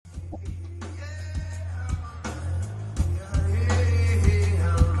Hey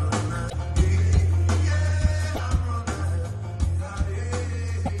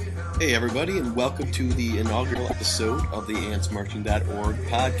everybody, and welcome to the inaugural episode of the AntsMarching.org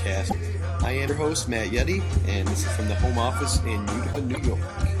podcast. I am your host, Matt Yeti, and this is from the home office in Utica, New York.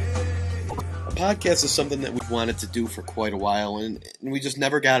 A podcast is something that we've wanted to do for quite a while, and we just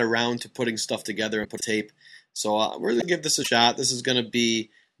never got around to putting stuff together and put tape. So we're going to give this a shot. This is going to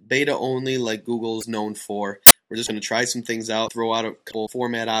be beta only, like Google is known for. We're just going to try some things out, throw out a couple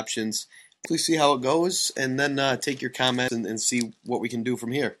format options, please see how it goes, and then take your comments and see what we can do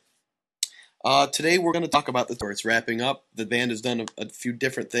from here. Today we're going to talk about the tour. It's wrapping up. The band has done a few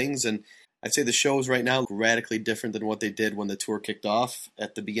different things, and I'd say the shows right now look radically different than what they did when the tour kicked off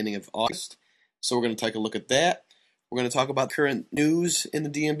at the beginning of August. So we're going to take a look at that. We're going to talk about current news in the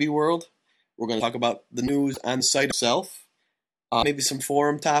DMB world. We're going to talk about the news on the site itself. Maybe some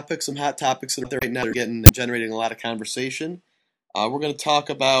forum topics, some hot topics that are there right now that are generating a lot of conversation. We're going to talk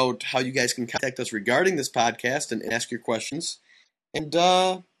about how you guys can contact us regarding this podcast and ask your questions. And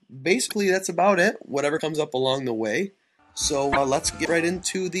basically, that's about it, whatever comes up along the way. So let's get right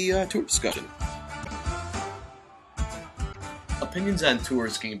into the tour discussion. Opinions on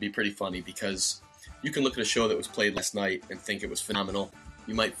tours can be pretty funny because you can look at a show that was played last night and think it was phenomenal.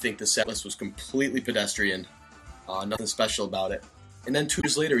 You might think the set list was completely pedestrian, nothing special about it. And then 2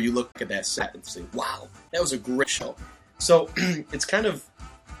 years later, you look at that set and say, wow, that was a great show. So it's kind of,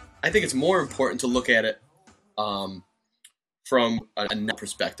 I think it's more important to look at it from a net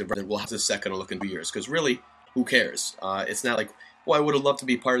perspective, rather than we'll have to second look in 2 years, because really, who cares? It's not like, well, I would have loved to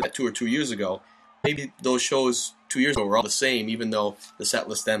be part of that tour 2 years ago. Maybe those shows 2 years ago were all the same, even though the set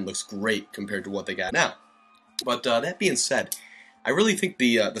list then looks great compared to what they got now. But that being said, I really think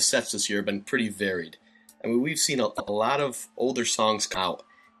the sets this year have been pretty varied. I mean, we've seen a lot of older songs come out,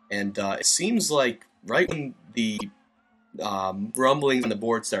 and it seems like right when the rumblings on the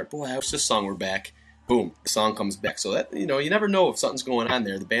board start, boy, I wish this song were back. Boom, the song comes back. So that, you never know if something's going on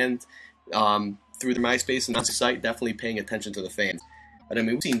there. The band, through their MySpace and site, definitely paying attention to the fans. But I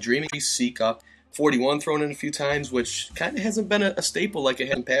mean, we've seen Dreaming Trees, Seek Up, 41 thrown in a few times, which kind of hasn't been a staple like it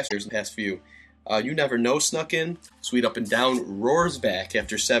has in past years, in the past few. You Never Know snuck in, Sweet Up and Down roars back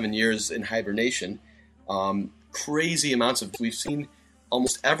after 7 years in hibernation. Crazy amounts of, we've seen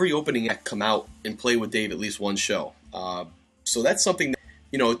almost every opening act come out and play with Dave at least one show. So that's something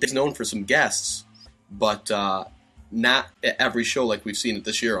that, is known for some guests, but not at every show like we've seen it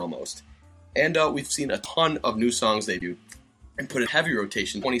this year almost. And we've seen a ton of new songs debut and put in heavy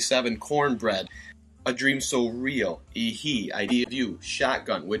rotation. 27, Cornbread, A Dream So Real, He, Idea of You,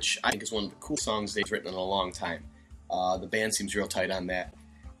 Shotgun, which I think is one of the cool songs they've written in a long time. The band seems real tight on that.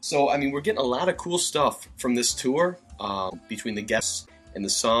 So, I mean, we're getting a lot of cool stuff from this tour, between the guests and the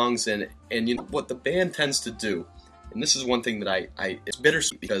songs, and what the band tends to do. And this is one thing that it's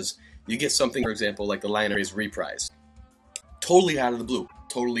bittersweet, because you get something, for example, like the Lion Rays Reprise. Totally out of the blue.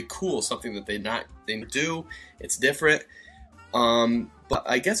 Totally cool. Something that they do. It's different. But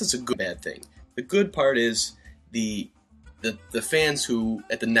I guess it's a good bad thing. The good part is the fans who,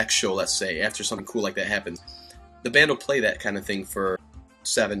 at the next show, let's say, after something cool like that happens, the band will play that kind of thing for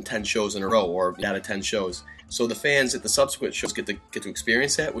 7-10 shows in a row, or out of 10 shows. So the fans at the subsequent shows get to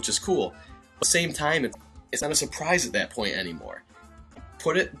experience that, which is cool. But at the same time, it's not a surprise at that point anymore.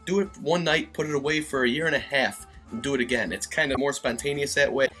 Do it one night, put it away for a year and a half, and do it again. It's kind of more spontaneous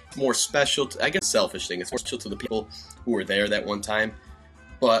that way, more special. I guess selfish thing. It's more special to the people who were there that one time.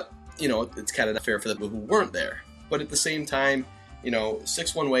 But, it's kind of not fair for the people who weren't there. But at the same time,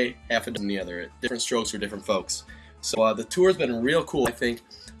 6 one way, half a dozen the other. Different strokes for different folks. So the tour's been real cool, I think.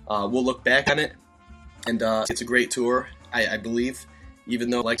 We'll look back on it, and it's a great tour, I believe. Even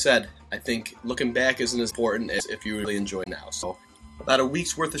though, like I said, I think looking back isn't as important as if you really enjoy it now. So about a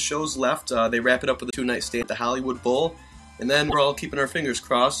week's worth of shows left. They wrap it up with a 2-night stay at the Hollywood Bowl. And then we're all keeping our fingers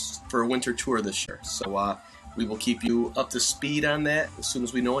crossed for a winter tour this year. So we will keep you up to speed on that as soon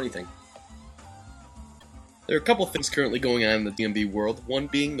as we know anything. There are a couple things currently going on in the DMB world. One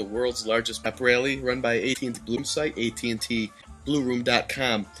being the world's largest pep rally run by AT&T Blue site,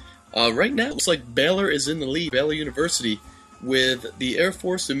 AT&TBlueroom.com. Right now, it looks like Baylor is in the lead, Baylor University, with the Air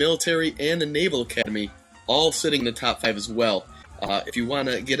Force, the military, and the Naval Academy all sitting in the top 5 as well. If you want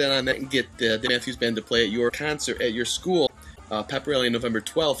to get in on that and get the Matthews Band to play at your concert at your school, pep rally on November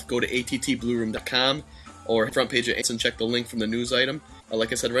 12th, go to attblueroom.com or front page of Ants and check the link from the news item.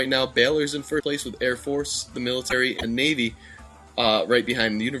 Like I said, right now, Baylor's in first place with Air Force, the military, and Navy right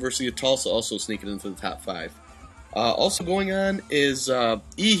behind. The University of Tulsa also sneaking into the top 5. Also going on is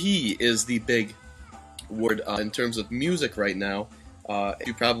EHE is the big word in terms of music right now. As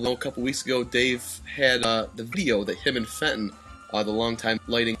you probably know, a couple weeks ago, Dave had the video that him and Fenton, the longtime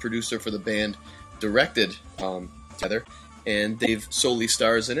lighting producer for the band, directed together, and Dave solely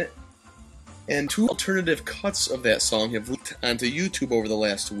stars in it. And 2 alternative cuts of that song have leaked onto YouTube over the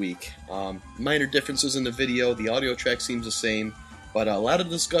last week. Minor differences in the video, the audio track seems the same, but a lot of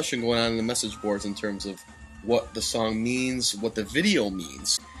discussion going on in the message boards in terms of what the song means, what the video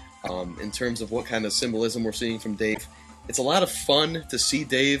means, in terms of what kind of symbolism we're seeing from Dave. It's a lot of fun to see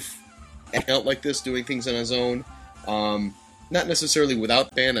Dave acting out like this, doing things on his own. Not necessarily without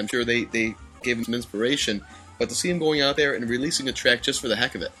the band, I'm sure they gave him some inspiration, but to see him going out there and releasing a track just for the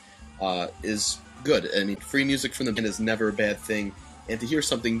heck of it is good. I mean, free music from the band is never a bad thing, and to hear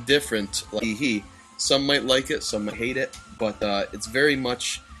something different like he, some might like it, some might hate it, but it's very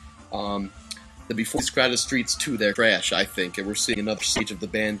much the Before These Crowded Streets 2, their trash, I think, and we're seeing another stage of the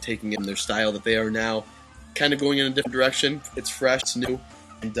band taking it in their style that they are now, kind of going in a different direction. It's fresh, it's new,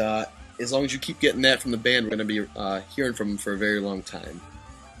 and as long as you keep getting that from the band, we're going to be hearing from them for a very long time.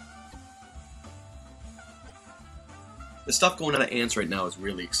 The stuff going on at Ants right now is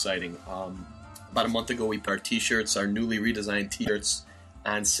really exciting. About a month ago, we put our t-shirts, our newly redesigned t-shirts,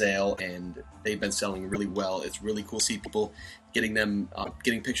 on sale, and they've been selling really well. It's really cool to see people getting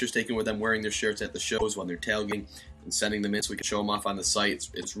pictures taken with them wearing their shirts at the shows when they're tailgating and sending them in so we can show them off on the site.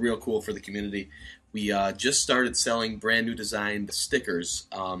 It's real cool for the community. We just started selling brand new designed stickers,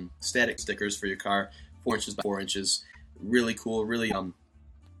 static stickers for your car, 4 inches by 4 inches. Really cool, really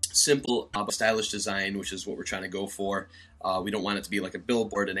simple but stylish design, which is what we're trying to go for. We don't want it to be like a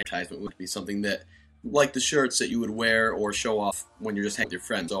billboard and advertisement. It would be something that, like the shirts that you would wear or show off when you're just hanging with your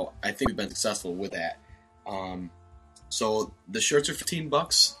friends. So I think we've been successful with that. So the shirts are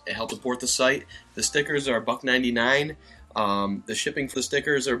 $15. It helps support the site. The stickers are $1.99. The shipping for the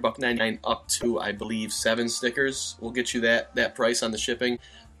stickers are $1.99 up to, I believe, 7 stickers will get you that price on the shipping.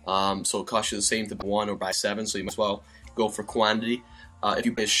 So it costs you the same to buy 1 or buy 7, so you might as well go for quantity. If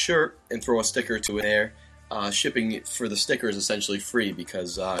you buy a shirt and throw a sticker to it there, shipping for the sticker is essentially free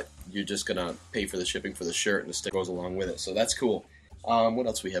because you're just going to pay for the shipping for the shirt and the sticker goes along with it. So that's cool. What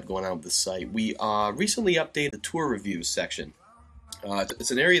else we have going on with the site? We recently updated the tour reviews section.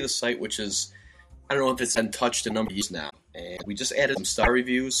 It's an area of the site which is, I don't know if it's been touched a number of years now. And we just added some star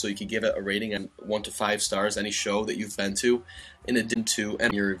reviews so you can give it a rating on 1 to 5 stars, any show that you've been to, in addition to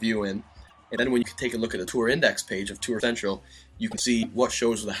entering your review in. And then when you can take a look at the tour index page of Tour Central, you can see what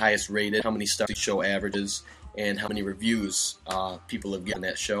shows are the highest rated, how many stars each show averages, and how many reviews people have given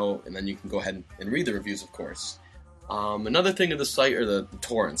that show. And then you can go ahead and read the reviews, of course. Another thing of the site are the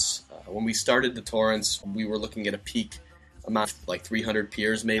torrents. When we started the torrents, we were looking at a peak amount of like 300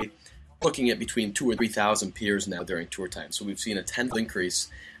 peers maybe. Looking at between 2,000 or 3,000 peers now during tour time. So we've seen a 10th increase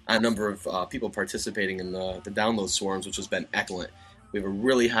on a number of people participating in the download swarms, which has been excellent. We have a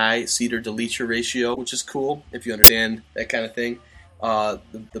really high seeder to leacher ratio, which is cool if you understand that kind of thing.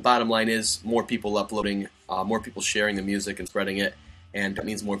 The bottom line is more people uploading, more people sharing the music and spreading it, and that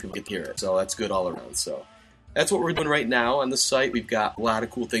means more people get to hear it. So that's good all around. So that's what we're doing right now on the site. We've got a lot of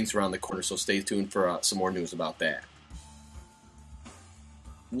cool things around the corner, so stay tuned for some more news about that.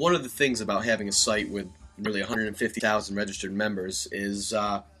 One of the things about having a site with nearly 150,000 registered members is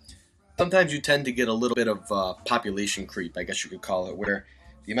sometimes you tend to get a little bit of population creep, I guess you could call it, where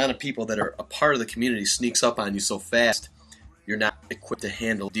the amount of people that are a part of the community sneaks up on you so fast, you're not equipped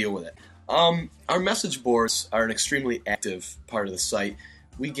to deal with it. Our message boards are an extremely active part of the site.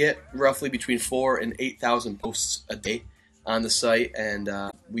 We get roughly between 4,000 and 8,000 posts a day on the site, and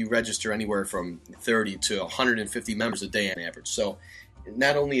we register anywhere from 30 to 150 members a day on average. So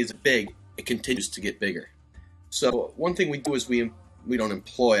not only is it big, it continues to get bigger. So one thing we do is we don't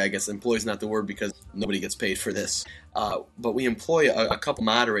employ, I guess employ is not the word because nobody gets paid for this, but we employ a couple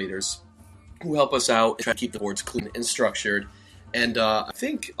moderators who help us out and try to keep the boards clean and structured. And I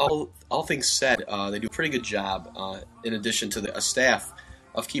think all things said, they do a pretty good job in addition to a staff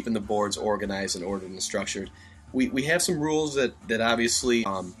of keeping the boards organized and ordered and structured. We have some rules that obviously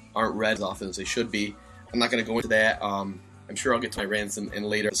aren't read as often as they should be. I'm not going to go into that. I'm sure I'll get to my rants in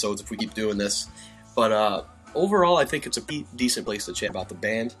later episodes if we keep doing this. But overall, I think it's a decent place to chat about the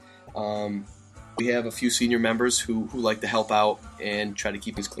band. We have a few senior members who like to help out and try to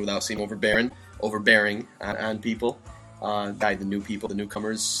keep things clean without seeming overbearing on people. Guide the new people, the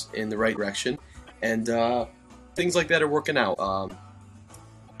newcomers, in the right direction. And things like that are working out.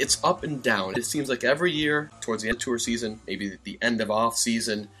 It's up and down. It seems like every year, towards the end of tour season, maybe the end of off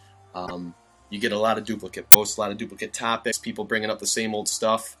season, you get a lot of duplicate posts, a lot of duplicate topics, people bringing up the same old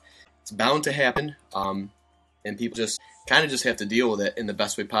stuff. It's bound to happen, and people just have to deal with it in the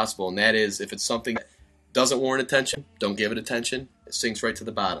best way possible. And that is, if it's something that doesn't warrant attention, don't give it attention. It sinks right to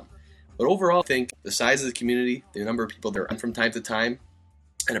the bottom. But overall, I think the size of the community, the number of people that are on from time to time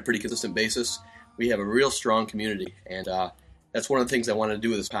on a pretty consistent basis, we have a real strong community. And that's one of the things I wanted to do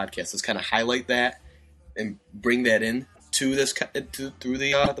with this podcast, is kind of highlight that and bring that in to this through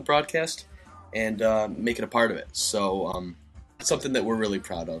the broadcast and make it a part of it. So it's something that we're really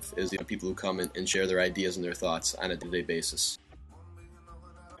proud of, is people who come and share their ideas and their thoughts on a day-to-day basis.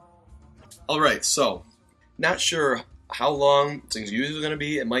 All right, so not sure how long things are usually going to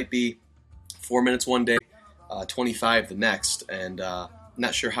be. It might be 4 minutes one day, 25 the next, and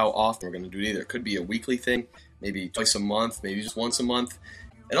not sure how often we're going to do it either. It could be a weekly thing, maybe twice a month, maybe just once a month.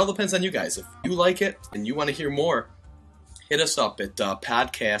 It all depends on you guys. If you like it and you want to hear more, hit us up at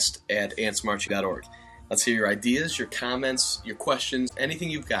podcast@antsmarching.org. Let's hear your ideas, your comments, your questions, anything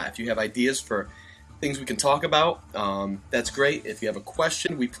you've got. If you have ideas for things we can talk about, that's great. If you have a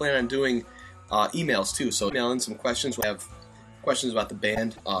question, we plan on doing emails too. So email in some questions. We have questions about the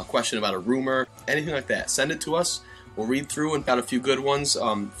band, question about a rumor, anything like that. Send it to us. We'll read through and got a few good ones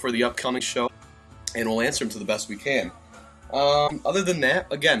for the upcoming show, and we'll answer them to the best we can. Other than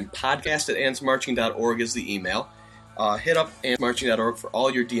that, again, podcast@antsmarching.org is the email. Hit up antsmarching.org for all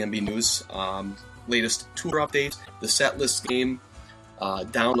your DMB news, latest tour updates, the set list game,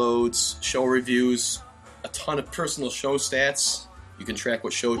 downloads, show reviews, a ton of personal show stats. You can track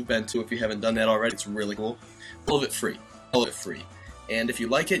what shows you've been to if you haven't done that already. It's really cool. All of it free. And if you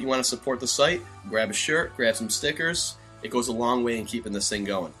like it, you want to support the site, grab a shirt, grab some stickers. It goes a long way in keeping this thing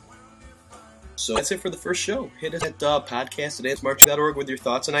going. So that's it for the first show. Hit us at podcast@antsmarching.org with your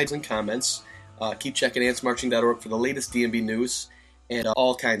thoughts and ideas and comments. Keep checking antsmarching.org for the latest DMB news and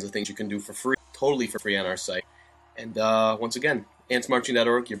all kinds of things you can do for free, totally for free on our site. And once again,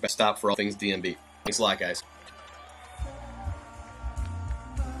 antsmarching.org, your best stop for all things DMB. Thanks a lot, guys.